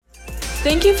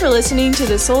Thank you for listening to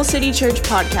the Soul City Church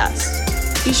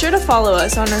podcast. Be sure to follow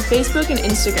us on our Facebook and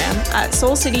Instagram at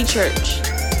Soul City Church.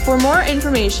 For more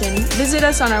information, visit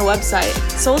us on our website,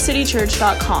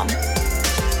 soulcitychurch.com.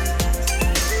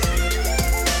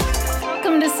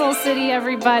 Welcome to Soul City,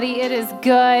 everybody. It is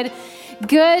good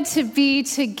to be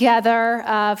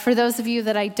together. For those of you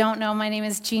that I don't know, my name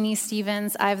is Jeannie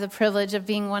Stevens. I have the privilege of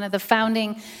being one of the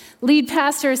founding lead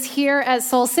pastors here at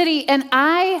Soul City, and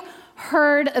I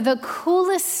heard the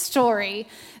coolest story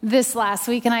this last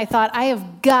week, and I thought, I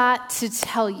have got to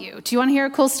tell you. Do you want to hear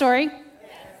a cool story?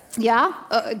 Yeah?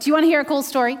 Do you want to hear a cool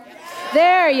story?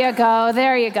 There you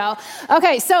go.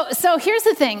 Okay, so here's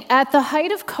the thing. At the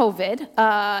height of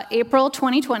COVID, April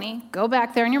 2020, go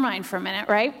back there in your mind for a minute,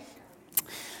 right?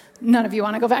 None of you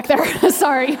want to go back there.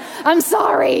 I'm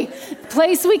sorry.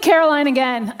 Play Sweet Caroline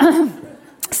again.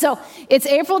 So it's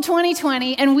April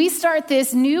 2020, and we start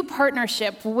this new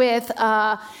partnership with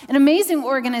an amazing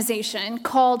organization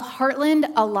called Heartland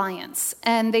Alliance.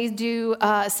 And they do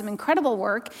some incredible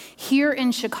work here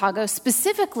in Chicago,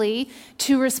 specifically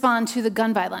to respond to the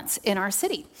gun violence in our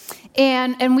city.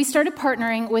 And we started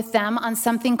partnering with them on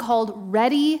something called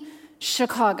Ready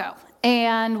Chicago.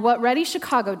 And what Ready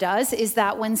Chicago does is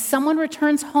that when someone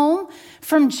returns home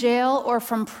from jail or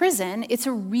from prison, it's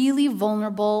a really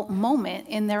vulnerable moment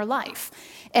in their life.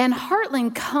 And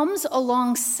Heartland comes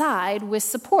alongside with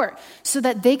support so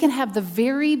that they can have the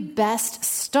very best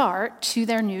start to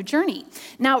their new journey.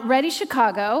 Now, Ready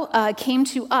Chicago came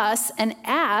to us and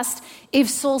asked if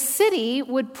Soul City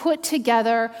would put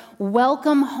together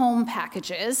welcome home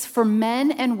packages for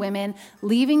men and women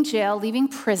leaving jail, leaving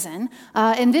prison.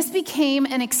 And this became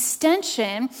an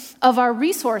extension of our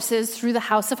resources through the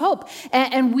House of Hope.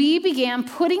 And we began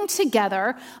putting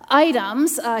together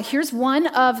items. Here's one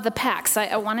of the packs.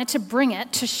 I wanted to bring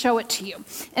it to show it to you.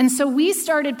 And so we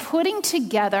started putting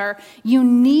together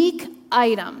unique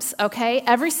items, okay?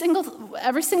 Every single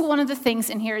one of the things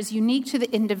in here is unique to the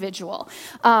individual.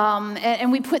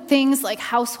 And we put things like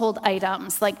household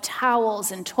items, like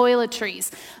towels and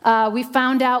toiletries. We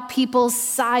found out people's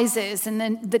sizes and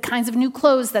then the kinds of new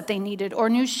clothes that they needed or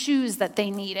new shoes that they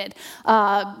needed,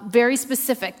 very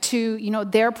specific to,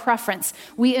 their preference.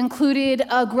 We included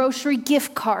grocery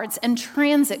gift cards and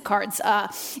transit cards.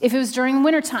 If it was during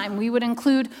wintertime, we would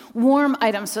include warm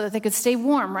items so that they could stay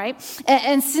warm, right?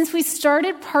 And since we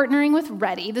started partnering with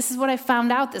Ready, this is what I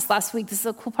found out this last week. This is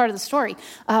a cool part of the story.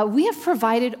 We have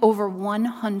provided over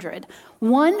 100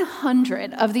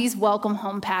 of these welcome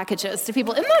home packages to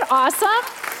people. Isn't that awesome?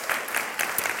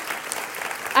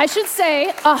 I should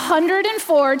say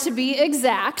 104 to be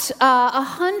exact.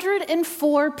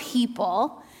 104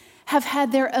 people have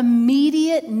had their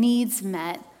immediate needs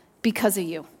met because of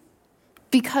you,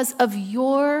 because of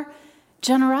your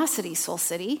generosity, Soul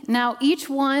City. Now, each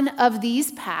one of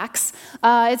these packs,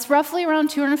 it's roughly around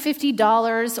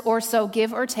 $250 or so,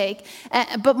 give or take.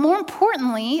 But more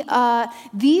importantly,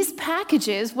 these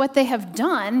packages, what they have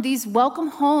done, these welcome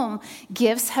home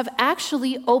gifts have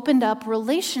actually opened up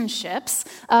relationships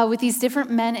with these different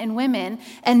men and women,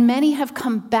 and many have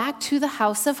come back to the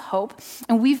House of Hope,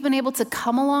 and we've been able to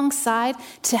come alongside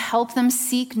to help them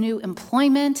seek new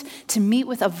employment, to meet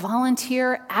with a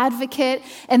volunteer advocate.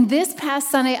 And this past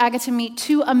Sunday, I got to meet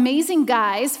two amazing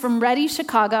guys from Ready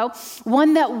Chicago,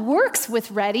 one that works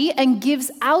with Ready and gives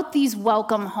out these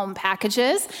welcome home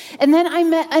packages. And then I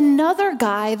met another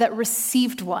guy that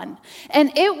received one.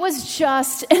 And it was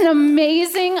just an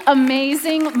amazing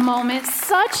moment.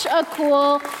 Such a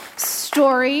cool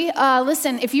story.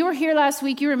 Listen, if you were here last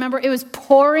week, you remember it was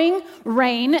pouring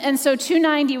rain. And so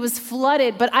 290 was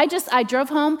flooded. But I drove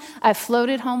home. I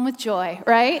floated home with joy,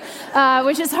 right?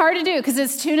 Which is hard to do because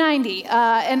it's 290.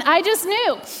 And I just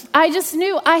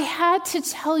knew I had to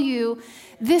tell you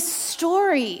this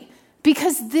story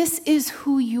because this is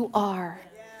who you are.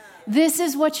 This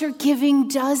is what your giving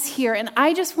does here. And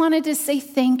I just wanted to say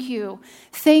thank you.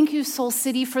 Thank you, Soul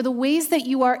City, for the ways that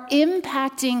you are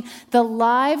impacting the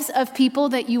lives of people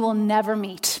that you will never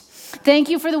meet. Thank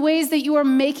you for the ways that you are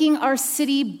making our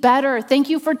city better. Thank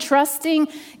you for trusting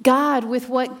God with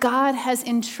what God has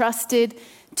entrusted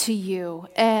to you.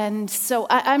 And so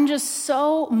I'm just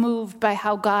so moved by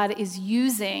how God is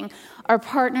using our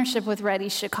partnership with Ready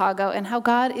Chicago and how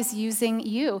God is using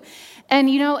you. And,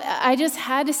 I just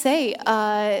had to say,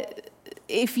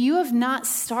 if you have not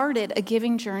started a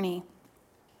giving journey,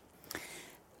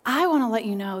 I want to let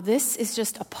you know this is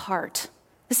just a part.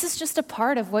 This is just a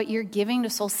part of what your giving to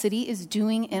Soul City is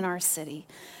doing in our city.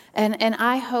 And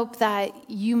I hope that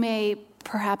you may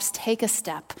perhaps take a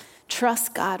step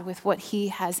Trust God with what he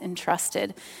has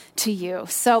entrusted to you.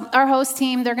 So our host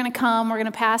team, they're going to come. We're going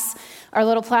to pass our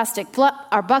little plastic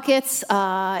our buckets.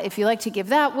 If you like to give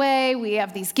that way, we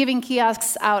have these giving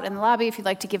kiosks out in the lobby if you'd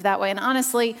like to give that way. And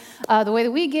honestly, the way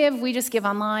that we just give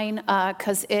online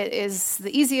because it is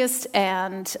the easiest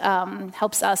and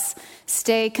helps us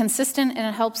stay consistent, and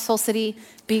it helps Soul City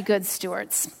be good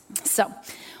stewards. So,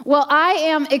 well, I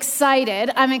am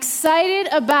excited. I'm excited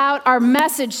about our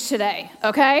message today,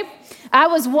 okay? I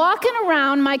was walking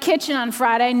around my kitchen on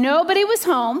Friday. Nobody was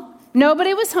home,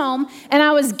 and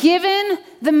I was giving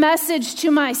the message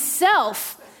to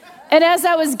myself. And as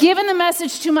I was giving the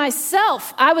message to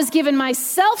myself, I was giving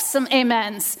myself some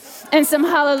amens and some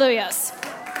hallelujahs.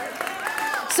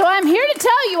 So I'm here to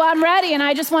tell you I'm ready, and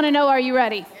I just want to know, are you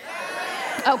ready?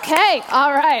 Okay,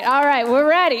 all right, we're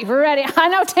ready. I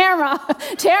know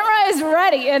Tamara is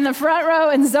ready in the front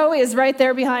row, and Zoe is right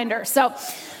there behind her. So,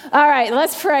 all right,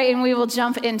 let's pray, and we will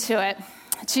jump into it.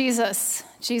 Jesus,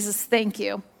 thank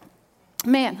you.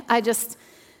 Man, I just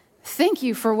thank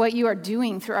you for what you are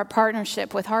doing through our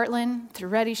partnership with Heartland, through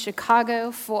Ready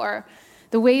Chicago, for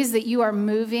the ways that you are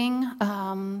moving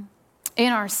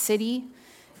in our city.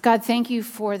 God, thank you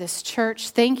for this church.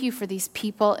 Thank you for these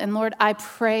people. And Lord, I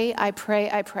pray that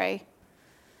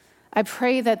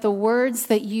the words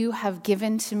that you have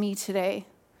given to me today,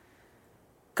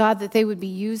 God, that they would be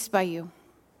used by you,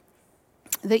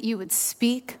 that you would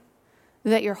speak,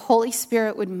 that your Holy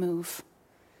Spirit would move.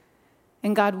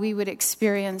 And God, we would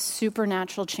experience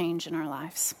supernatural change in our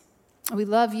lives. We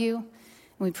love you, and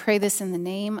we pray this in the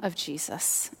name of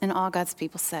Jesus. And all God's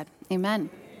people said, amen.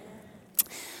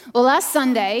 Well, last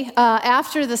Sunday,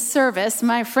 after the service,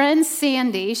 my friend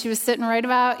Sandy, she was sitting right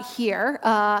about here.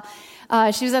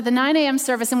 She was at the 9 a.m.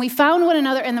 service, and we found one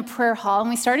another in the prayer hall, and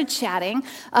we started chatting.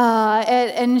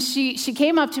 And she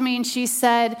came up to me, and she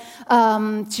said,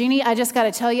 Jeannie, I just got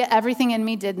to tell you, everything in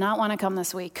me did not want to come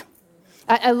this week.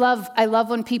 I love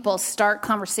when people start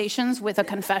conversations with a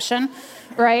confession,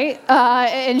 right?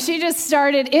 And she just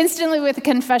started instantly with a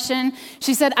confession.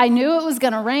 She said, I knew it was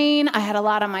going to rain. I had a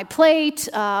lot on my plate.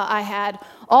 I had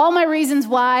all my reasons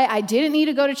why I didn't need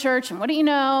to go to church. And what do you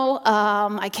know?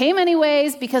 I came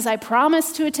anyways because I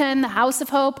promised to attend the House of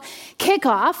Hope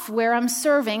kickoff where I'm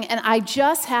serving. And I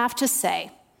just have to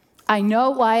say, I know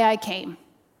why I came.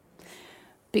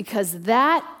 Because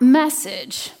that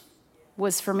message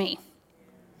was for me.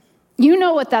 You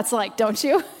know what that's like, don't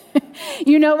you?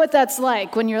 You know what that's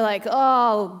like when you're like,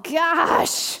 oh,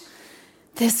 gosh,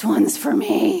 this one's for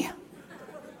me.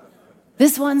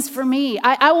 This one's for me.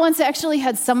 I once actually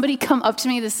had somebody come up to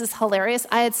me. This is hilarious.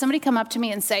 I had somebody come up to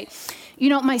me and say, you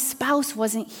know, my spouse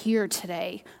wasn't here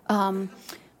today,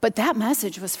 but that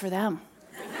message was for them.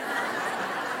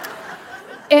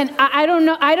 And I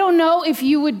don't know if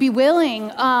you would be willing,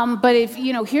 but if,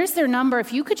 here's their number.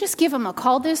 If you could just give them a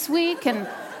call this week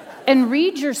and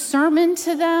read your sermon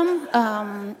to them.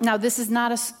 Now, this is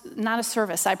not a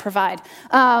service I provide.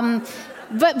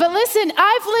 But listen,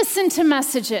 I've listened to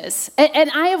messages, and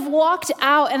I have walked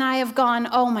out, and I have gone,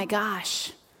 oh my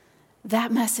gosh,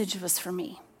 that message was for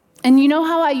me. And you know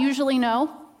how I usually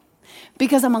know?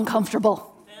 Because I'm uncomfortable.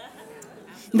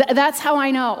 That's how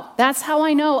I know. That's how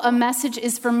I know a message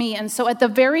is for me. And so at the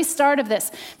very start of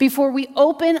this, before we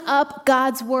open up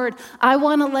God's word, I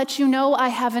want to let you know I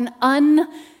have an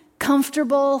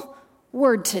uncomfortable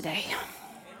word today.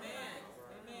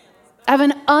 I have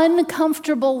an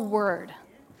uncomfortable word.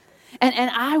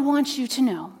 And I want you to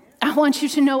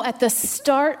know at the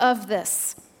start of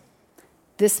this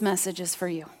message is for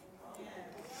you.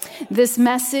 This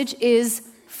message is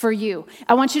for you.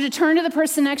 I want you to turn to the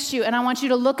person next to you, and I want you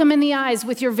to look them in the eyes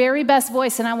with your very best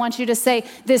voice, and I want you to say,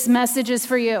 this message is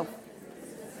for you.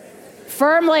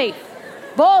 Firmly,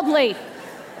 boldly.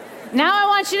 Now I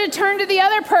want you to turn to the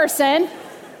other person,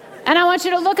 and I want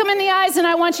you to look them in the eyes, and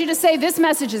I want you to say, this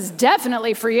message is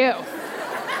definitely for you.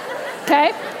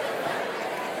 Okay?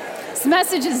 This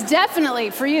message is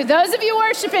definitely for you. Those of you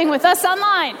worshiping with us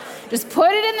online, just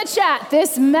put it in the chat.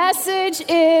 This message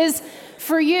is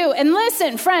for you. And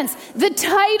listen, friends, the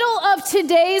title of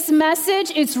today's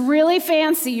message, it's really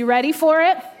fancy. You ready for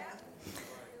it?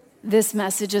 This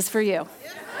message is for you.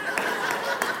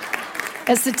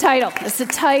 It's the title. It's the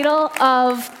title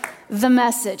of the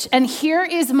message. And here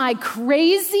is my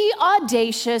crazy,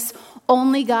 audacious,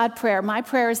 only God prayer. My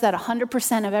prayer is that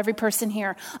 100% of every person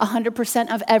here,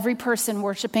 100% of every person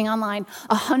worshiping online,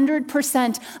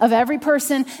 100% of every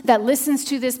person that listens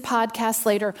to this podcast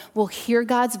later will hear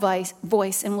God's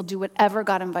voice and will do whatever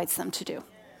God invites them to do.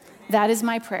 That is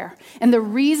my prayer. And the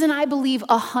reason I believe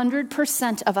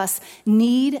 100% of us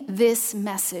need this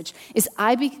message is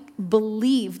I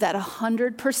believe that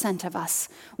 100% of us,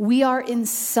 we are in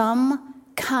some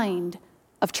kind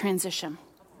of transition.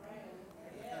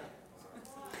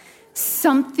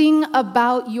 Something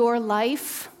about your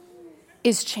life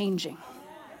is changing.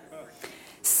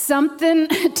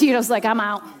 Tito's like, I'm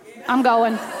out. I'm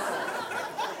going.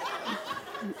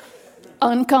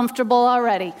 Uncomfortable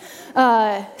already.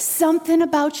 Something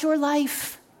about your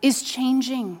life is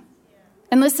changing.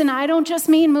 And listen, I don't just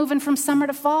mean moving from summer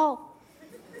to fall.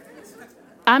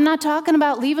 I'm not talking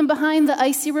about leaving behind the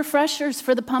icy refreshers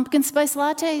for the pumpkin spice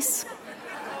lattes.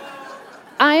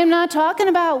 I am not talking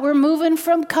about we're moving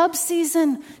from cub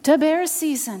season to bear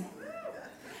season.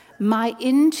 My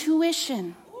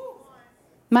intuition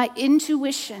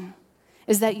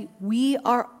is that we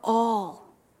are all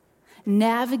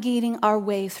navigating our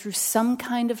way through some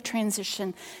kind of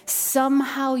transition.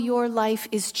 Somehow your life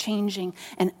is changing.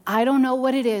 And I don't know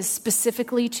what it is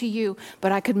specifically to you,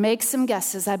 but I could make some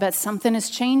guesses. I bet something is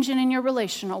changing in your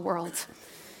relational world.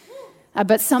 I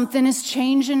bet something is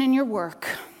changing in your work.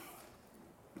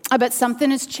 I bet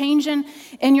something is changing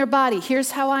in your body.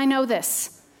 Here's how I know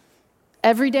this.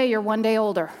 Every day you're one day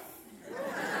older.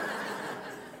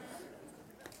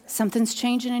 Something's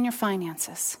changing in your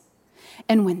finances.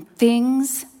 And when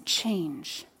things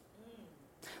change,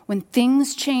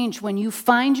 when you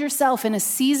find yourself in a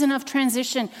season of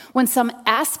transition, when some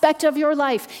aspect of your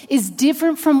life is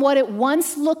different from what it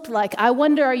once looked like, I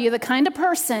wonder, are you the kind of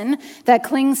person that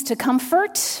clings to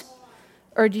comfort,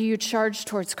 or do you charge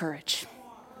towards courage?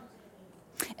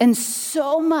 And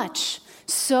so much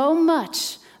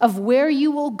of where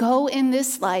you will go in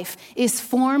this life is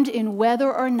formed in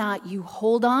whether or not you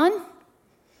hold on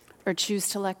or choose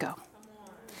to let go.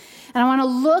 And I want to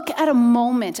look at a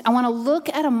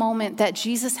moment that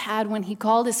Jesus had when he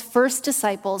called his first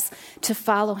disciples to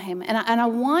follow him. And I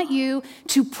want you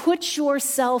to put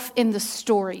yourself in the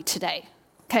story today.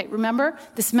 Okay, remember,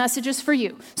 this message is for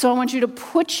you. So I want you to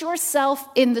put yourself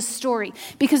in the story,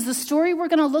 because the story we're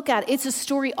going to look at, it's a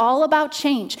story all about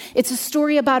change. It's a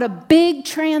story about a big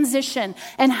transition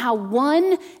and how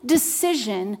one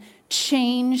decision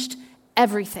changed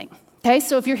everything. Okay,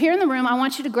 so if you're here in the room, I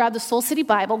want you to grab the Soul City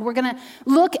Bible. We're going to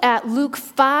look at Luke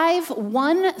 5,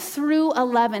 1 through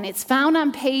 11. It's found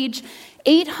on page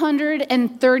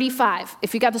 835.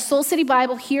 If you got the Soul City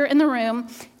Bible here in the room,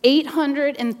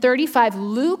 835,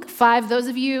 Luke 5. Those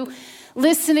of you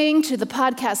listening to the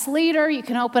podcast later, you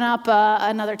can open up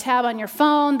another tab on your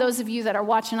phone. Those of you that are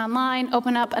watching online,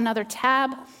 open up another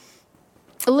tab.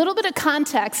 A little bit of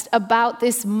context about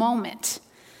this moment.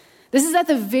 This is at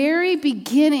the very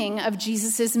beginning of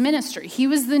Jesus' ministry. He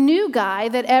was the new guy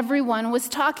that everyone was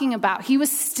talking about. He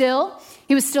was still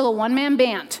a one-man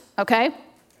band, okay?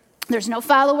 There's no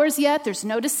followers yet. There's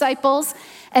no disciples.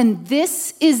 And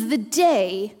this is the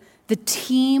day the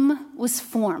team was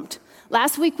formed.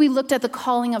 Last week, we looked at the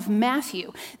calling of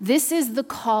Matthew. This is the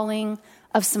calling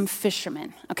of some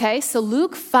fishermen, okay? So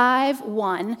Luke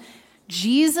 5:1,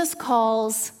 Jesus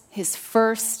calls his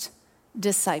first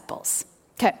disciples.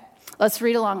 Okay. Let's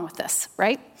read along with this,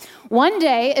 right? One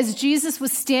day, as Jesus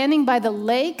was standing by the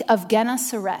lake of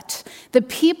Gennesaret, the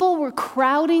people were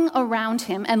crowding around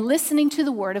him and listening to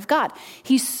the word of God.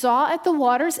 He saw at the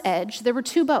water's edge there were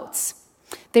 2 boats.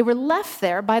 They were left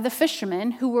there by the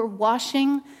fishermen who were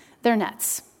washing their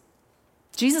nets.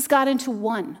 Jesus got into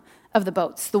one of the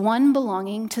boats, the one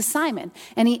belonging to Simon,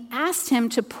 and he asked him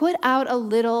to put out a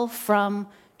little from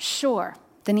shore.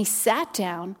 Then he sat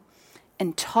down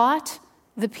and taught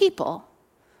the people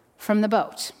from the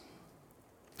boat.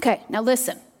 Okay, now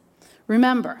listen.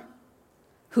 Remember,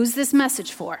 who's this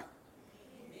message for?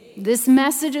 This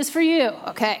message is for you,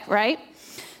 okay, right?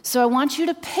 So I want you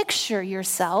to picture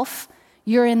yourself,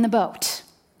 you're in the boat,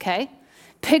 okay?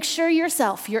 Picture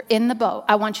yourself, you're in the boat.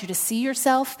 I want you to see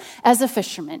yourself as a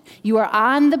fisherman. You are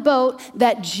on the boat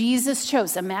that Jesus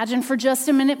chose. Imagine for just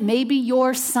a minute, maybe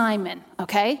you're Simon,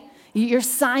 okay? You're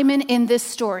Simon in this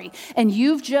story, and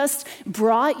you've just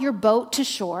brought your boat to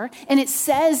shore, and it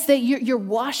says that you're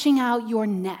washing out your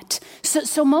net.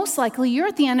 So most likely you're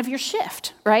at the end of your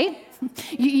shift, right?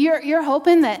 You're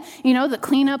hoping that, the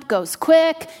cleanup goes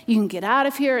quick, you can get out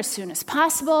of here as soon as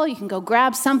possible, you can go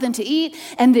grab something to eat,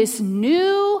 and this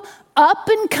new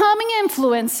up-and-coming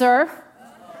influencer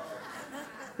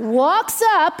walks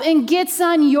up and gets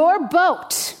on your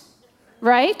boat,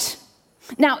 right?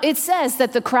 Now, it says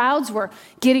that the crowds were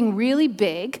getting really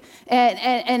big,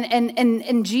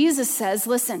 and Jesus says,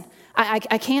 listen,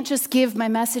 I can't just give my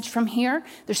message from here.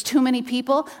 There's too many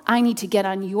people. I need to get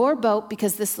on your boat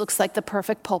because this looks like the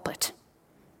perfect pulpit.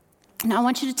 Now I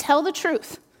want you to tell the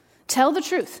truth. Tell the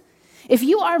truth. If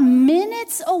you are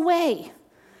minutes away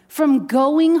from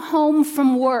going home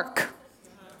from work,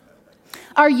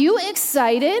 are you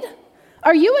excited?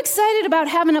 Are you excited about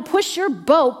having to push your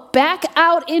boat back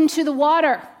out into the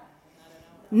water?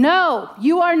 No,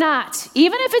 you are not.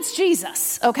 Even if it's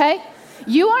Jesus, okay?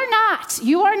 You are not.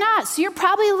 You are not. So you're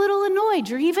probably a little annoyed.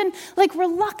 You're even like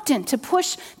reluctant to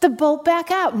push the boat back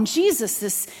out. And Jesus,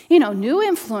 this, new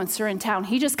influencer in town,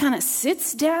 he just kind of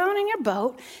sits down in your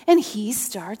boat and he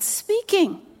starts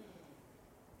speaking.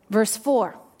 Verse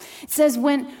 4, it says,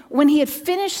 when he had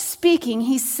finished speaking,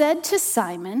 he said to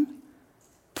Simon,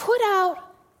 "Put out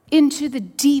into the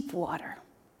deep water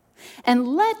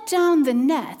and let down the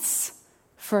nets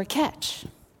for a catch."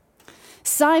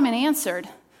 Simon answered,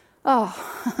 "Oh,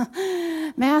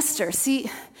 Master, see,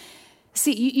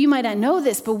 you might not know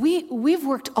this, but we've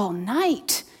worked all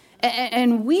night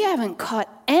and we haven't caught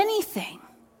anything.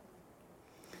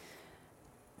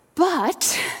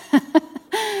 But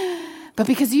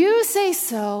because you say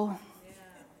so,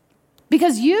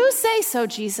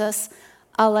 Jesus,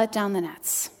 I'll let down the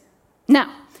nets."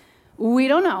 Now, we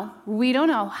don't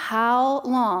know how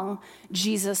long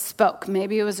Jesus spoke.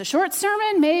 Maybe it was a short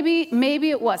sermon, maybe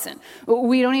it wasn't.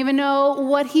 We don't even know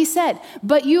what he said.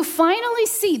 But you finally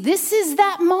see, this is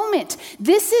that moment,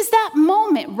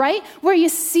 right? Where you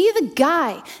see the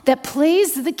guy that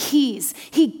plays the keys.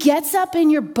 He gets up in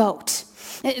your boat.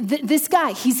 This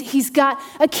guy, he's got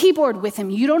a keyboard with him.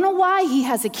 You don't know why he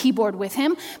has a keyboard with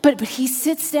him, but he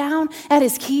sits down at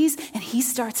his keys and he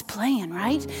starts playing,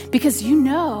 right? Because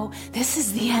this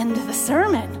is the end of the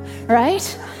sermon,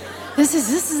 right? This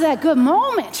is that good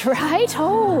moment, right?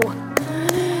 Oh,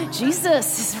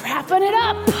 Jesus is wrapping it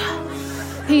up.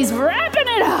 He's wrapping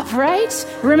it up, right?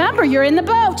 Remember, you're in the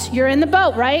boat. You're in the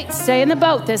boat, right? Stay in the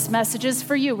boat. This message is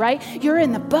for you, right? You're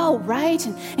in the boat, right?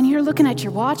 And you're looking at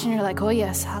your watch and you're like, oh,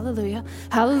 yes, hallelujah,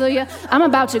 hallelujah. I'm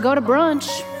about to go to brunch.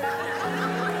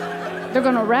 They're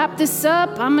going to wrap this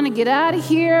up. I'm going to get out of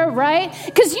here, right?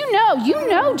 Because you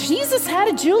know, Jesus had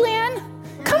a Julian.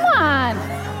 Come on.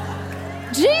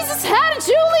 Jesus had a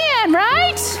Julian,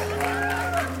 right?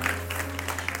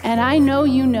 And I know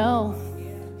you know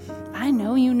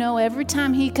every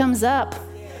time he comes up.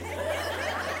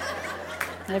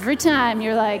 Every time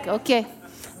you're like, okay,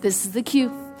 this is the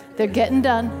cue. They're getting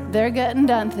done.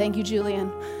 Thank you,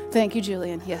 Julian.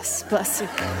 Yes, bless you.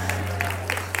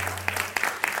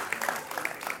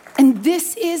 And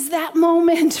this is that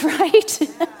moment, right?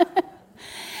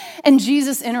 And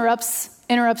Jesus interrupts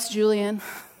Julian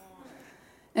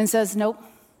and says, nope,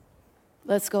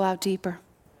 let's go out deeper.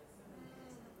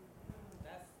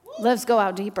 Let's go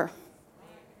out deeper.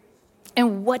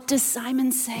 And what does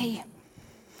Simon say?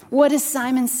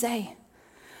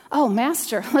 Oh,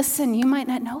 Master, listen, you might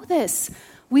not know this.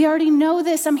 We already know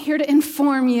this. I'm here to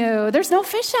inform you. There's no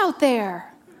fish out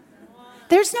there.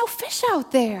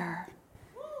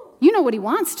 You know what he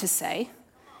wants to say.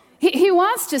 He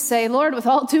wants to say, Lord, with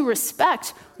all due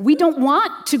respect, we don't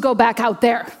want to go back out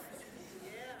there.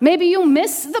 Maybe you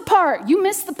missed the part. You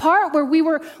missed the part where we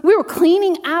were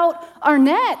cleaning out our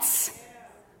nets.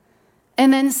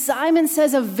 And then Simon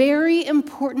says a very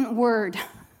important word.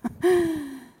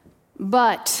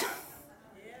 But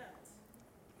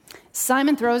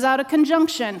Simon throws out a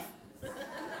conjunction.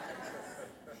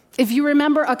 If you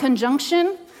remember a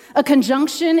conjunction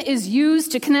is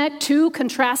used to connect two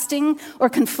contrasting or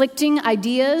conflicting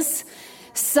ideas.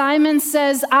 Simon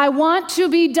says, I want to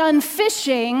be done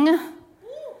fishing,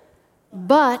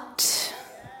 but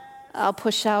I'll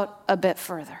push out a bit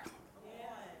further.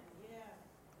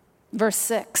 Verse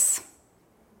 6,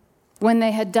 when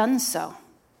they had done so,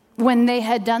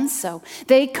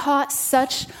 they caught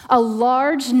such a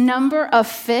large number of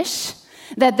fish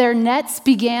that their nets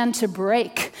began to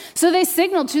break. So they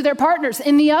signaled to their partners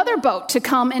in the other boat to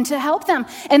come and to help them.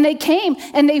 And they came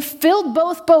and they filled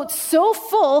both boats so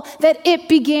full that it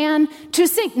began to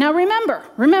sink. Now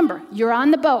remember, you're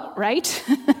on the boat, right?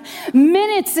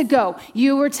 Minutes ago,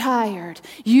 you were tired,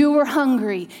 you were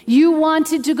hungry, you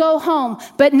wanted to go home,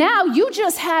 but now you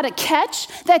just had a catch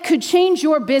that could change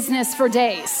your business for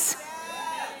days.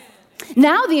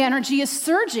 Now the energy is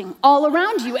surging all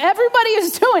around you. Everybody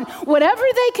is doing whatever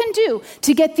they can do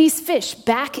to get these fish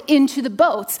back into the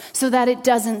boats so that it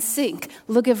doesn't sink.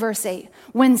 Look at verse 8.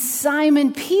 When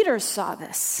Simon Peter saw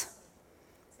this,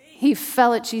 he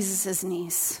fell at Jesus'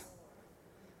 knees.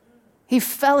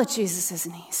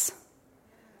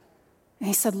 And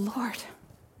he said, Lord,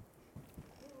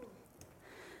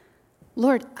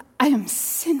 I am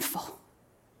sinful.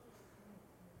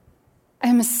 I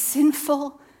am a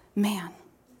sinful man.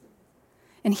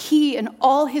 And he and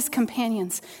all his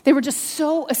companions, they were just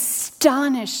so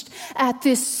astonished at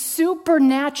this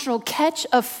supernatural catch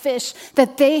of fish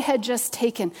that they had just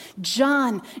taken.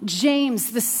 John,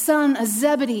 James, the son of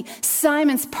Zebedee,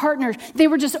 Simon's partner, they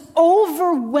were just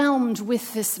overwhelmed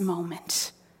with this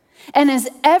moment. And as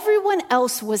everyone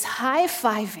else was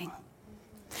high-fiving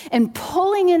and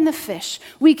pulling in the fish,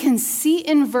 we can see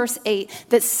in verse 8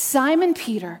 that Simon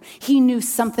Peter, he knew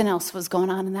something else was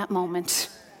going on in that moment.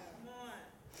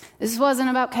 This wasn't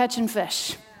about catching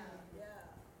fish.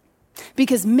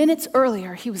 Because minutes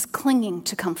earlier, he was clinging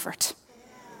to comfort.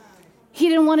 He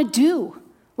didn't want to do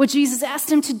what Jesus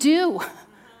asked him to do.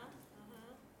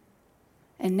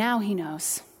 And now he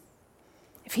knows.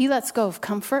 If he lets go of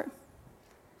comfort,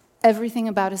 everything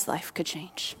about his life could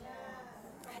change.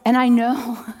 And I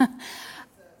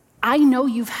know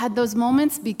you've had those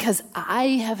moments because I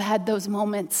have had those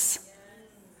moments.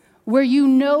 Where you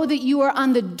know that you are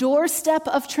on the doorstep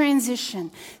of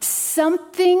transition.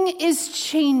 Something is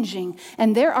changing,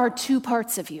 and there are two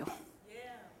parts of you.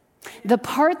 The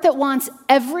part that wants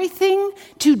everything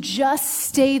to just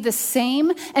stay the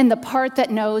same, and the part that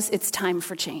knows it's time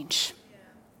for change.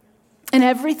 And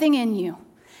everything in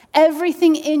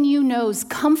you knows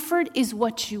comfort is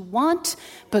what you want,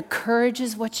 but courage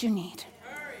is what you need.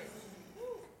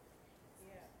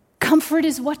 Comfort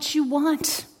is what you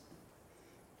want.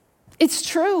 It's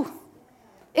true.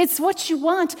 It's what you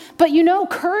want. But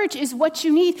courage is what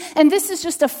you need. And this is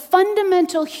just a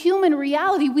fundamental human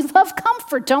reality. We love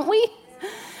comfort, don't we?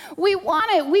 We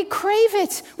want it. We crave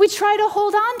it. We try to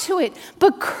hold on to it.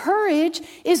 But courage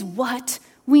is what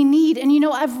we need. And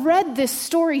I've read this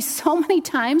story so many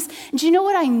times. And do you know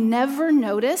what I never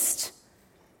noticed?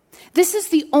 This is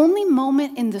the only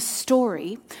moment in the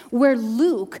story where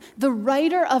Luke, the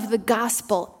writer of the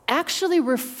gospel, actually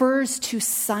refers to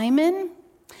Simon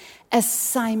as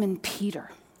Simon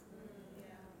Peter.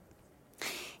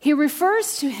 He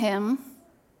refers to him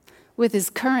with his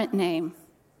current name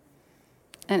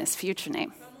and his future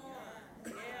name.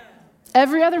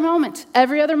 Every other moment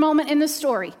in the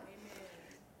story,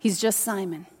 he's just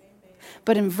Simon.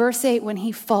 But in verse 8, when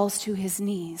he falls to his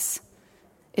knees,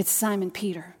 it's Simon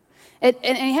Peter.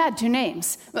 And he had two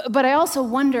names. But I also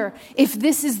wonder if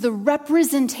this is the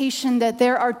representation that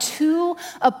there are two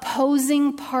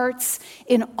opposing parts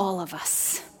in all of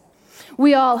us.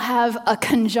 We all have a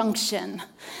conjunction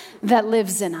that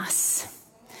lives in us.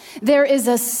 There is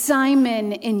a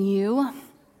Simon in you,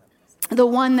 the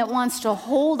one that wants to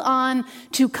hold on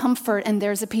to comfort, and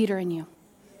there's a Peter in you,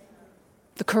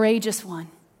 the courageous one.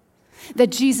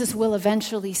 That Jesus will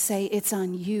eventually say, it's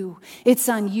on you. It's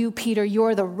on you, Peter.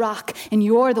 You're the rock, and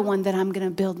you're the one that I'm going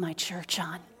to build my church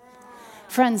on.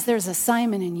 Friends, there's a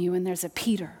Simon in you, and there's a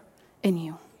Peter in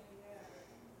you.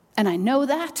 And I know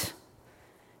that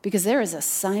because there is a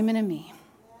Simon in me,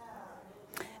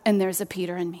 and there's a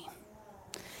Peter in me.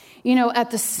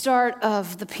 At the start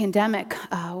of the pandemic,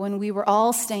 when we were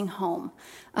all staying home,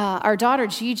 our daughter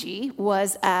Gigi she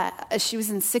was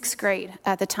in 6th grade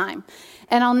at the time.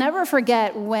 And I'll never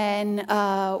forget when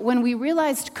we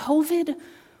realized COVID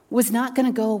was not going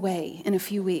to go away in a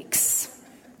few weeks.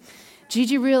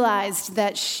 Gigi realized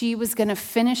that she was going to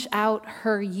finish out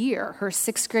her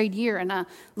 6th grade year, in a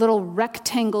little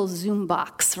rectangle Zoom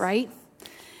box, right?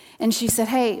 And she said,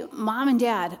 hey, Mom and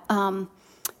Dad,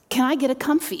 can I get a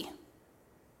comfy?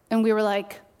 And we were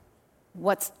like,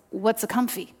 what's a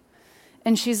comfy?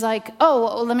 And she's like, oh,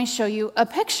 well, let me show you a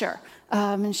picture.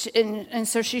 And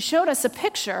so she showed us a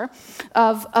picture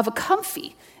of a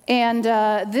comfy. And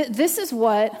this is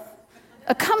what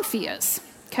a comfy is,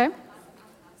 okay?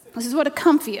 This is what a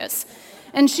comfy is.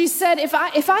 And she said, if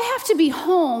I have to be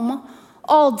home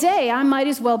all day, I might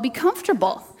as well be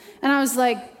comfortable. And I was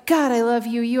like, God, I love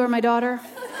you. You are my daughter.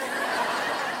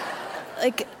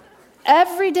 Like,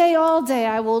 every day, all day,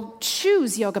 I will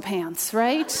choose yoga pants,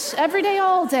 right? Every day,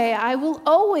 all day, I will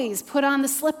always put on the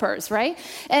slippers, right?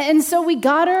 And so we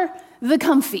got her the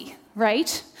comfy,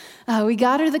 right? We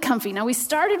got her the comfy. Now, we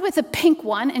started with a pink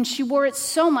one, and she wore it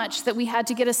so much that we had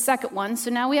to get a second one,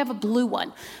 so now we have a blue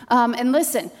one. And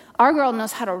listen, our girl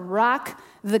knows how to rock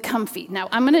the comfy. Now,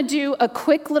 I'm going to do a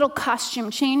quick little costume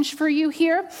change for you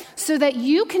here so that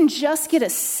you can just get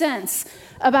a sense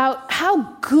about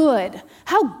how good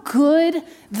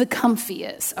the comfy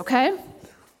is, okay?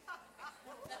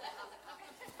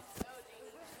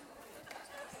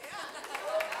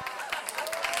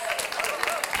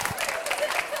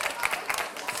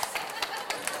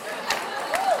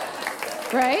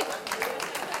 Right?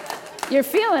 You're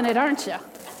feeling it, aren't you?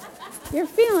 You're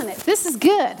feeling it. This is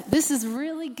good. This is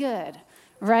really good,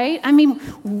 right? I mean,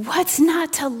 what's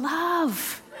not to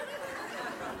love?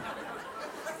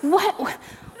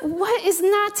 What is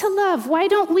not to love? Why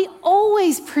don't we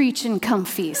always preach in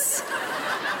comfies?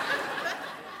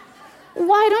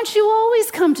 Why don't you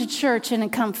always come to church in a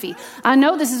comfy? I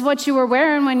know this is what you were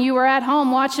wearing when you were at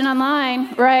home watching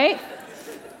online, right?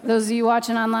 Those of you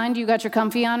watching online, you got your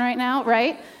comfy on right now,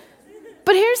 right?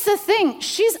 But here's the thing.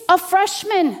 She's a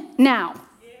freshman now,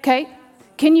 okay?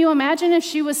 Can you imagine if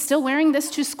she was still wearing this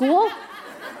to school?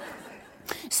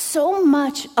 So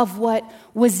much of what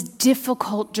was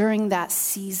difficult during that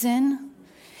season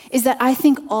is that I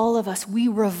think all of us, we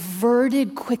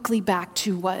reverted quickly back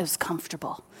to what was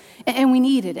comfortable. And we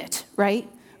needed it, right?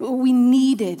 We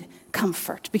needed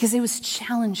comfort because it was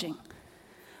challenging.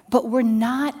 But we're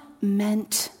not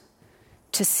meant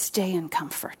to stay in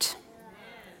comfort.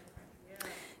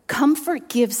 Comfort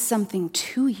gives something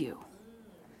to you,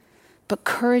 but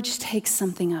courage takes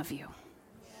something of you.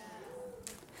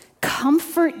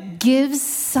 Comfort gives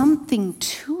something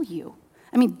to you.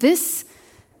 I mean, this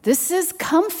is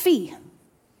comfy.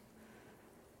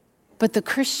 But the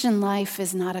Christian life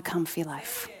is not a comfy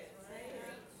life.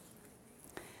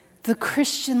 The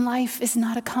Christian life is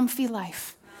not a comfy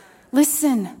life.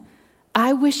 Listen,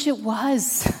 I wish it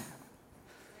was.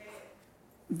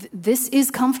 This is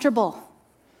comfortable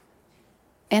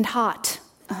and hot.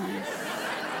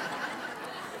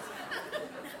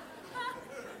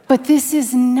 But this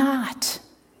is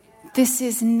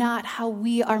not how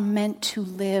we are meant to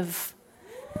live.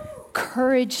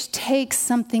 Courage takes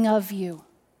something of you.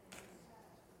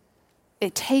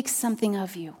 It takes something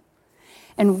of you.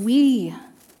 And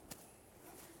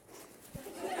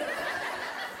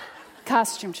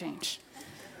costume change.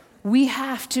 We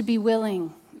have to be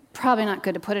willing, probably not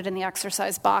good to put it in the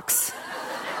exercise box,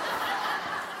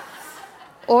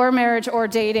 or marriage, or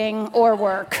dating, or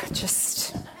work.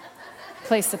 Just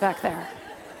place it back there.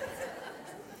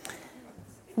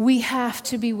 We have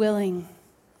to be willing.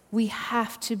 We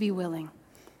have to be willing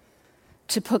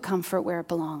to put comfort where it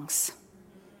belongs.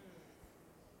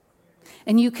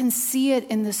 And you can see it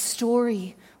in the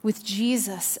story with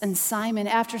Jesus and Simon.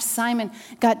 After Simon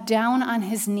got down on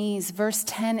his knees, verse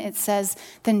 10, it says,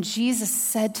 then Jesus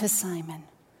said to Simon,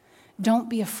 don't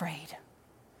be afraid.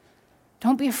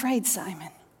 Don't be afraid, Simon.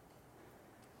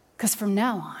 Because from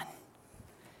now on,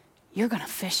 you're going to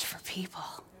fish for people.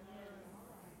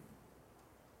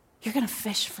 You're going to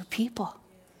fish for people.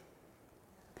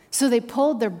 So they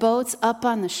pulled their boats up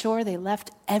on the shore. They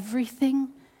left everything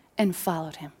and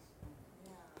followed him.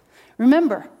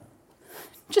 Remember,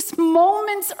 just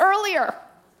moments earlier,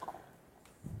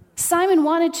 Simon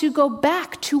wanted to go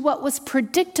back to what was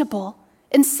predictable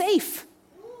and safe.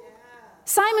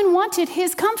 Simon wanted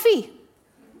his comfy.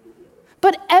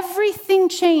 But everything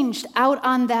changed out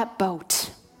on that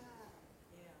boat.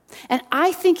 And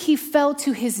I think he fell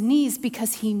to his knees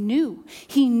because he knew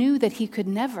that he could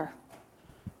never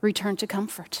return to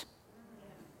comfort.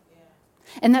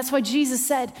 And that's why Jesus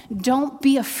said, don't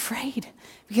be afraid,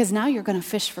 because now you're going to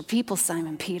fish for people,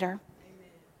 Simon Peter.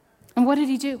 And what did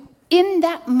he do? In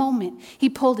that moment, he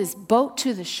pulled his boat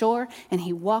to the shore and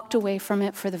he walked away from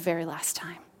it for the very last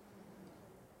time.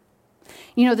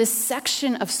 You know, this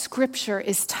section of scripture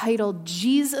is titled,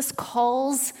 Jesus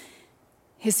Calls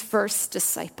His First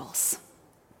Disciples.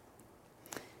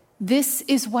 This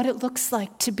is what it looks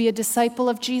like to be a disciple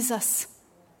of Jesus.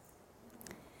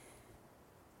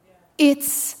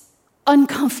 It's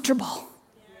uncomfortable.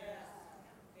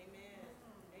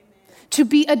 To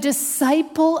be a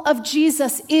disciple of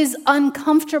Jesus is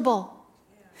uncomfortable.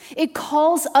 It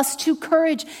calls us to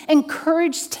courage, and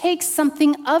courage takes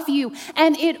something of you,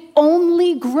 and it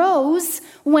only grows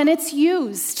when it's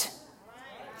used.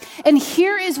 And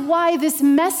here is why this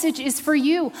message is for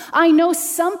you. I know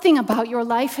something about your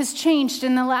life has changed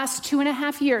in the last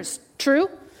 2.5 years. True?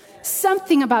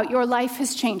 Something about your life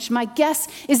has changed. My guess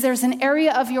is there is an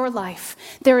area of your life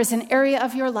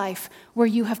where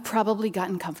you have probably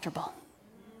gotten comfortable.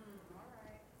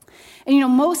 And you know,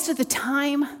 most of the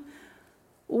time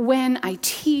when I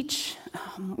teach,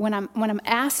 when I'm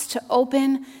asked to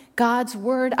open God's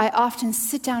word, I often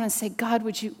sit down and say, God,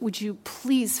 would you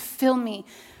please fill me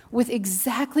with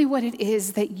exactly what it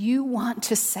is that you want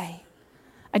to say.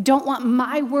 I don't want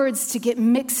my words to get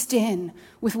mixed in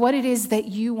with what it is that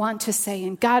you want to say.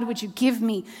 And God, would you give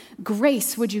me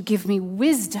grace? Would you give me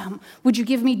wisdom? Would you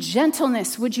give me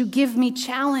gentleness? Would you give me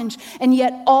challenge? And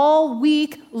yet all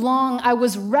week long, I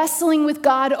was wrestling with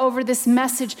God over this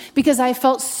message because I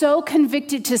felt so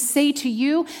convicted to say to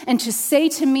you and to say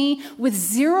to me with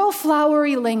zero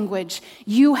flowery language,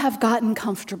 you have gotten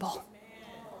comfortable.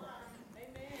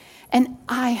 And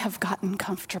I have gotten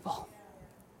comfortable.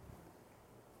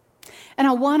 And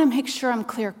I want to make sure I'm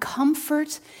clear.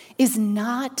 Comfort is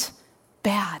not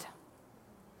bad.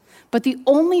 But the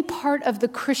only part of the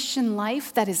Christian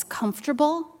life that is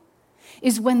comfortable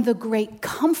is when the great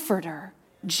comforter,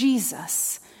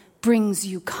 Jesus, brings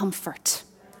you comfort.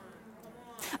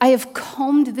 I have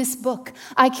combed this book.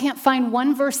 I can't find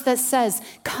one verse that says,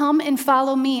 come and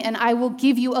follow me and I will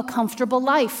give you a comfortable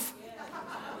life.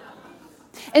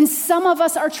 And some of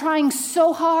us are trying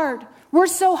so hard. We're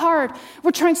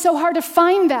trying so hard to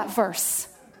find that verse.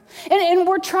 And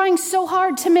we're trying so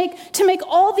hard to make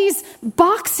all these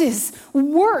boxes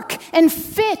work and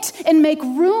fit and make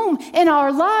room in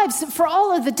our lives for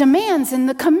all of the demands and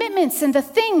the commitments and the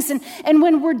things. And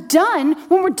when we're done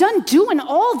doing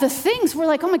all the things, we're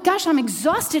like, oh my gosh, I'm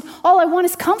exhausted. All I want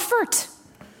is comfort.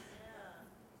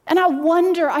 And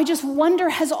I just wonder,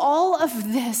 has all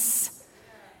of this,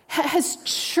 has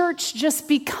church just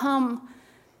become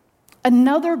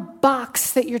another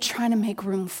box that you're trying to make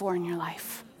room for in your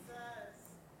life?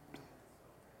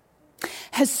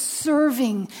 Has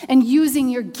serving and using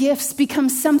your gifts become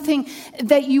something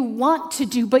that you want to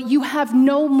do, but you have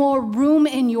no more room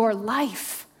in your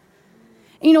life?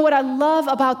 You know what I love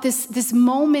about this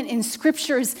moment in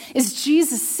Scripture is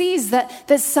Jesus sees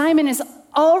that Simon is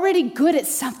already good at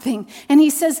something. And he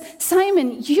says,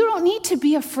 Simon, you don't need to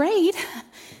be afraid.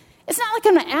 It's not like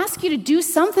I'm going to ask you to do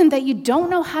something that you don't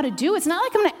know how to do. It's not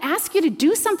like I'm going to ask you to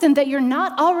do something that you're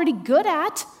not already good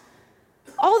at.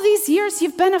 All these years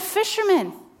you've been a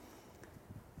fisherman.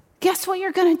 Guess what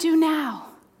you're going to do now?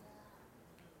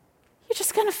 You're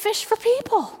just going to fish for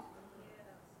people.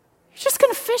 You're just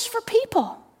going to fish for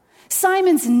people.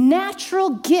 Simon's natural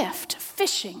gift,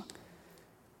 fishing,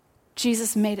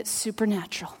 Jesus made it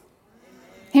supernatural.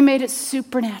 He made it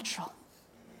supernatural.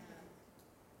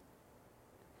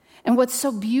 And what's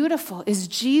so beautiful is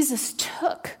Jesus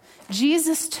took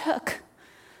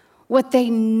what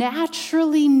they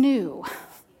naturally knew,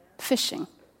 fishing,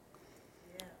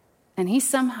 and he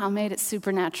somehow made it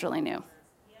supernaturally new.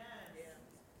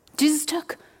 Jesus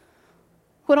took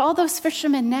what all those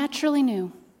fishermen naturally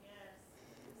knew,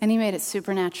 and he made it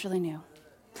supernaturally new.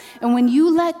 And when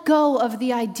you let go of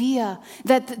the idea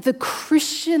that the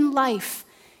Christian life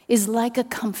is like a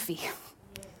comfy,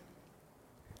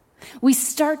 we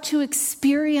start to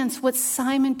experience what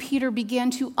Simon Peter began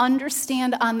to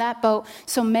understand on that boat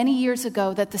so many years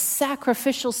ago, that the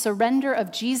sacrificial surrender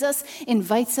of Jesus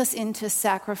invites us into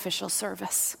sacrificial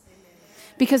service.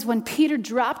 Because when Peter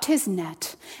dropped his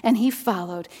net and he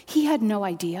followed, he had no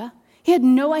idea. He had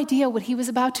no idea what he was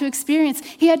about to experience.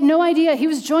 He had no idea he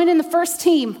was joining the first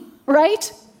team,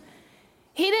 right?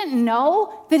 He didn't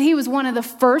know that he was one of the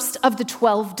first of the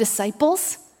 12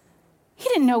 disciples. He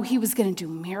didn't know he was going to do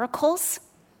miracles.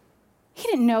 He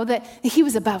didn't know that he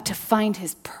was about to find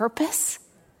his purpose,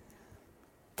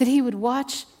 that he would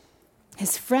watch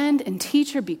his friend and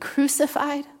teacher be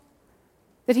crucified,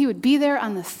 that he would be there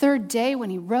on the third day when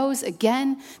he rose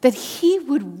again, that he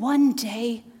would one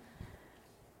day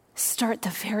start the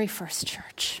very first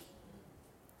church,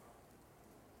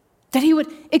 that he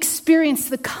would experience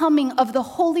the coming of the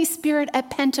Holy Spirit at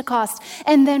Pentecost,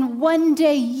 and then one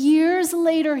day, years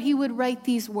later, he would write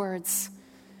these words: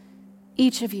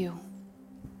 each of you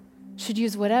should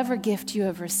use whatever gift you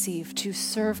have received to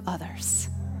serve others.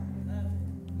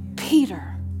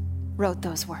 Peter wrote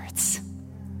those words.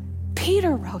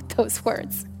 Peter wrote those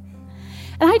words.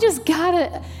 And I just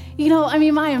gotta,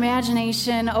 my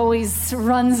imagination always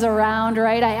runs around,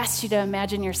 right? I asked you to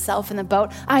imagine yourself in the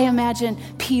boat. I imagine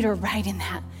Peter writing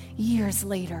that years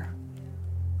later.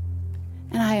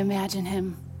 And I imagine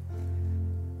him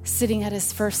sitting at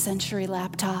his first century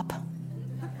laptop,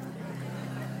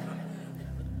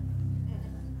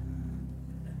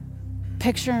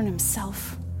 picturing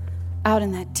himself out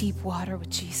in that deep water with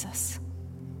Jesus.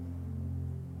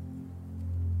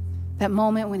 That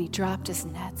moment when he dropped his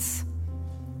nets.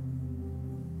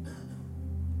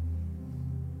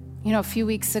 A few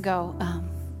weeks ago,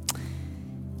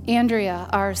 Andrea,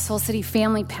 our Soul City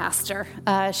family pastor,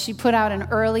 she put out an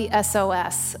early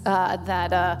SOS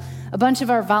that a bunch of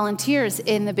our volunteers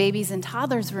in the babies and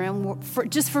toddlers room,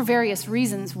 for various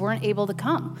reasons, weren't able to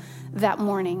come that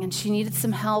morning, and she needed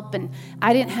some help, and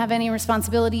I didn't have any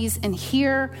responsibilities in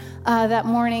here that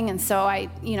morning, and so I,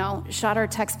 shot her a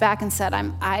text back and said,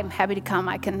 I'm happy to come.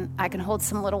 I can hold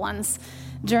some little ones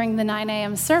during the 9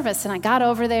 a.m. service. And I got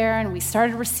over there and we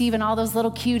started receiving all those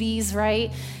little cuties,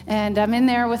 right? And I'm in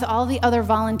there with all the other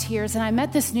volunteers, and I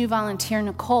met this new volunteer,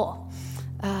 Nicole,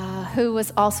 who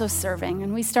was also serving.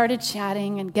 And we started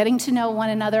chatting and getting to know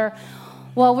one another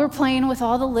while we're playing with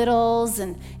all the littles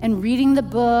and reading the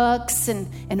books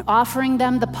and offering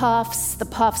them the puffs. The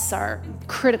puffs are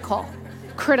critical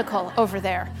critical over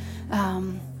there.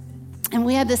 And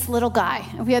we had this little guy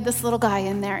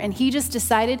in there, and he just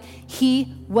decided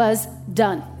he was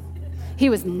done. He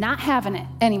was not having it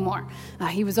anymore.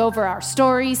 He was over our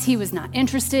stories. He was not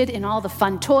interested in all the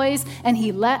fun toys, and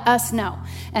he let us know.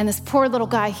 And this poor little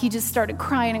guy, he just started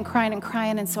crying and crying and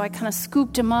crying, and so I kind of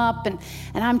scooped him up, and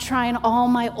I'm trying all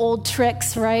my old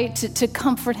tricks, right, to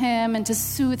comfort him and to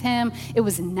soothe him. It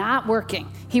was not working.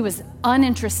 He was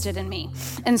uninterested in me.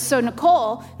 And so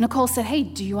Nicole said, hey,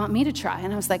 do you want me to try?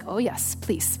 And I was like, oh, yes,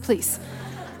 please, please.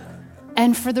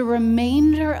 And for the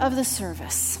remainder of the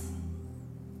service,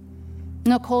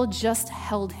 Nicole just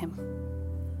held him.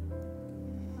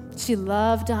 She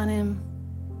loved on him.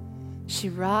 She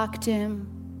rocked him.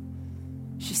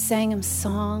 She sang him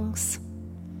songs.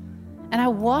 And I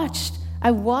watched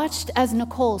as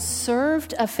Nicole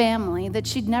served a family that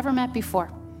she'd never met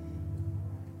before.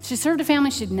 She served a family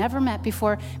she'd never met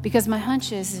before because my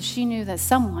hunch is she knew that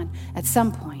someone at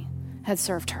some point had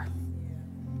served her.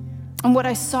 And what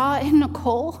I saw in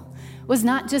Nicole was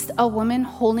not just a woman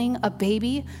holding a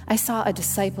baby. I saw a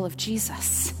disciple of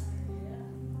Jesus.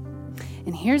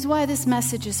 And here's why this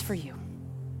message is for you.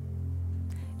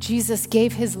 Jesus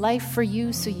gave his life for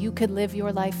you so you could live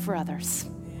your life for others.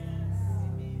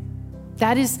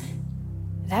 That is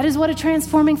what a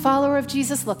transforming follower of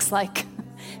Jesus looks like.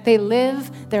 They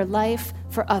live their life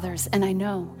for others. And I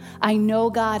know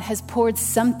God has poured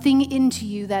something into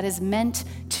you that is meant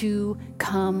to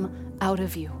come out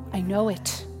of you. I know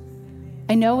it.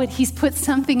 He's put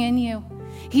something in you.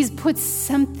 He's put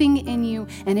something in you,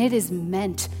 and it is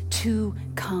meant to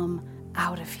come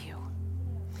out of you.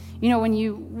 You know, when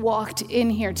you walked in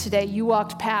here today, you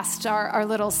walked past our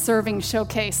little serving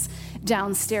showcase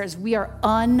downstairs. We are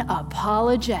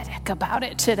unapologetic about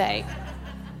it today.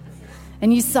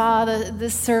 And you saw the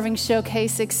serving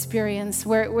showcase experience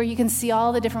where you can see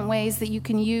all the different ways that you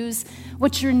can use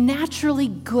what you're naturally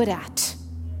good at.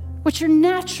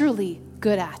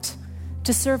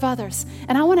 To serve others.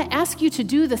 And I want to ask you to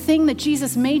do the thing that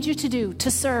Jesus made you to do, to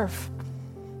serve.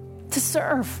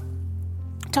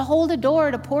 To hold a door,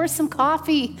 to pour some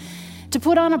coffee, to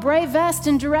put on a bright vest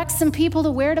and direct some people to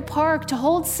where to park, to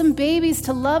hold some babies,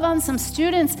 to love on some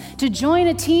students, to join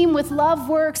a team with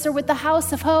LoveWorks or with the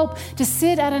House of Hope, to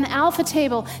sit at an alpha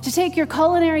table, to take your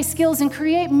culinary skills and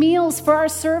create meals for our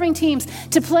serving teams,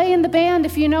 to play in the band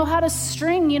if you know how to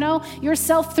string,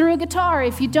 yourself through a guitar.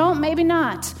 If you don't, maybe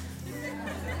not.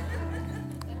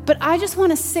 But I just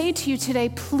want to say to you today,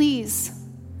 please,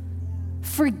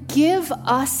 forgive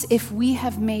us if we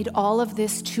have made all of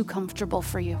this too comfortable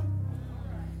for you.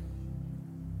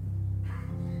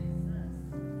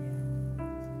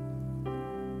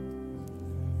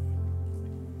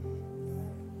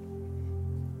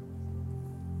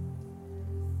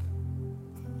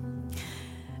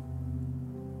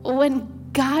 When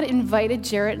God invited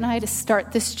Jarrett and I to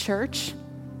start this church,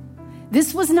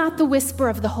 this was not the whisper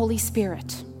of the Holy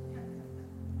Spirit.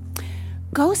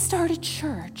 Go start a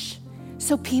church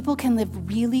so people can live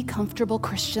really comfortable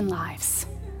Christian lives.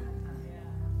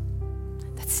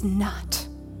 That's not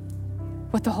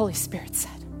what the Holy Spirit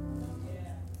said.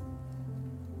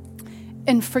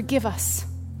 And forgive us.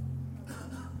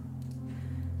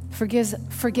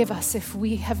 Forgive us if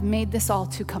we have made this all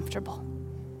too comfortable.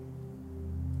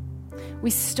 We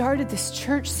started this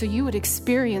church so you would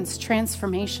experience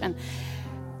transformation.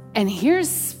 And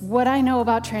here's what I know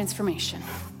about transformation.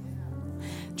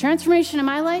 Transformation in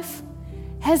my life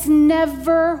has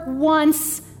never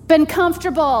once been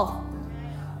comfortable.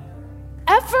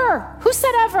 Ever. Who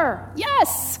said ever?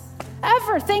 Yes,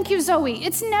 ever. Thank you, Zoe.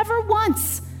 It's never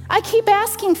once. I keep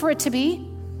asking for it to be.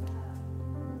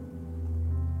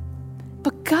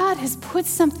 But God has put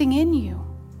something in you.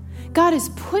 God has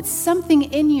put something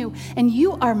in you, and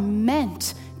you are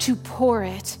meant to pour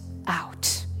it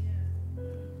out.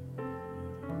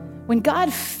 When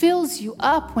God fills you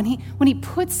up, when he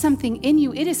puts something in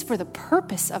you, it is for the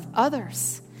purpose of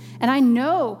others. And I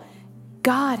know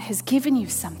God has given you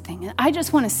something. And I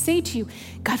just want to say to you,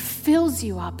 God fills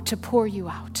you up to pour you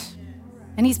out.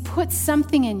 And he's put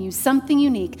something in you, something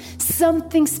unique,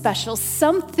 something special,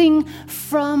 something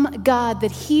from God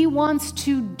that he wants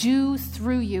to do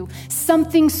through you,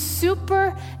 something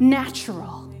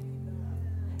supernatural.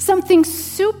 Something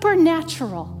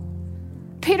supernatural.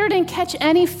 Peter didn't catch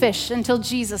any fish until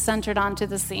Jesus entered onto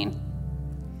the scene.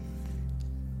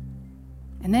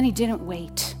 And then he didn't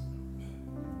wait.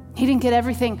 He didn't get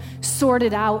everything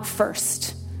sorted out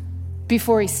first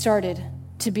before he started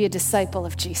to be a disciple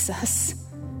of Jesus.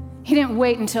 He didn't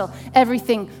wait until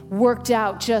everything worked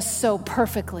out just so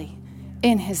perfectly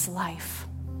in his life.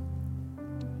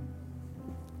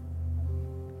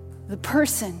 the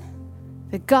person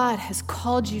that God has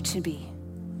called you to be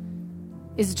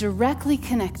is directly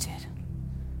connected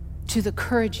to the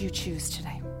courage you choose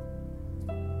today.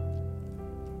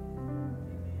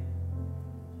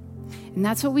 And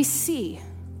that's what we see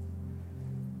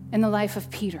in the life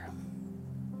of Peter.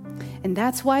 And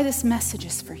that's why this message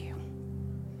is for you.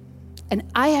 And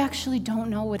I actually don't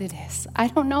know what it is. I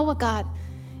don't know what God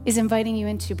is inviting you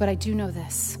into, but I do know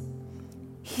this.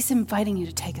 He's inviting you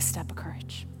to take a step of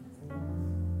courage.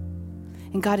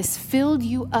 And God has filled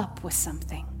you up with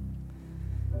something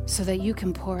so that you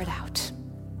can pour it out.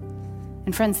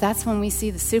 And friends, that's when we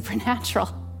see the supernatural.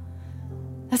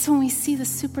 That's when we see the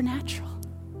supernatural.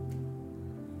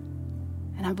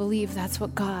 And I believe that's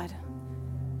what God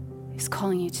is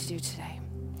calling you to do today.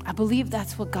 I believe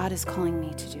that's what God is calling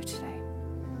me to do today.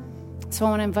 So I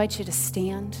want to invite you to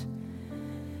stand.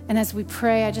 And as we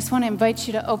pray, I just want to invite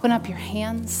you to open up your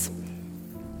hands.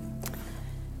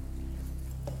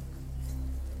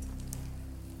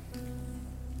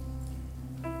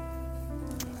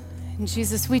 And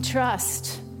Jesus, we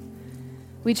trust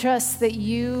that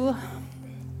you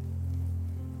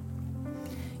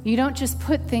don't just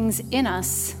put things in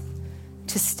us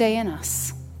to stay in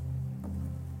us.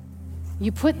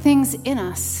 You put things in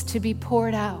us to be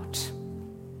poured out.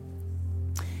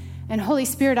 And Holy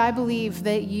Spirit, I believe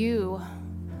that you,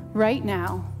 right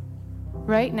now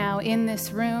in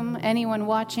this room, anyone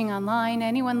watching online,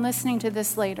 anyone listening to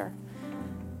this later,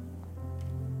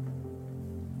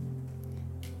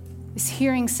 is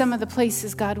hearing some of the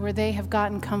places, God, where they have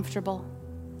gotten comfortable.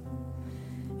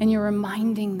 And you're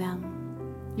reminding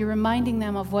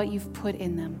them of what you've put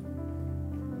in them.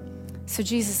 So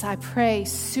Jesus, I pray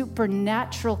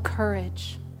supernatural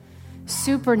courage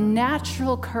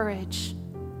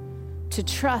to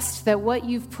trust that what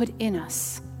you've put in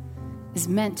us is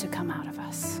meant to come out of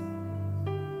us.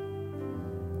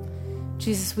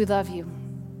 Jesus, we love you.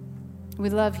 We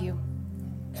love you.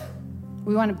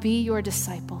 We want to be your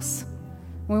disciples.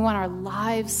 We want our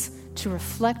lives to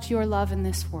reflect your love in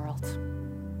this world.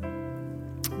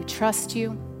 We trust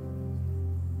you.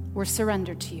 We're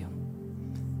surrendered to you.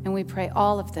 And we pray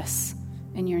all of this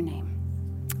in your name.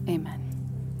 Amen.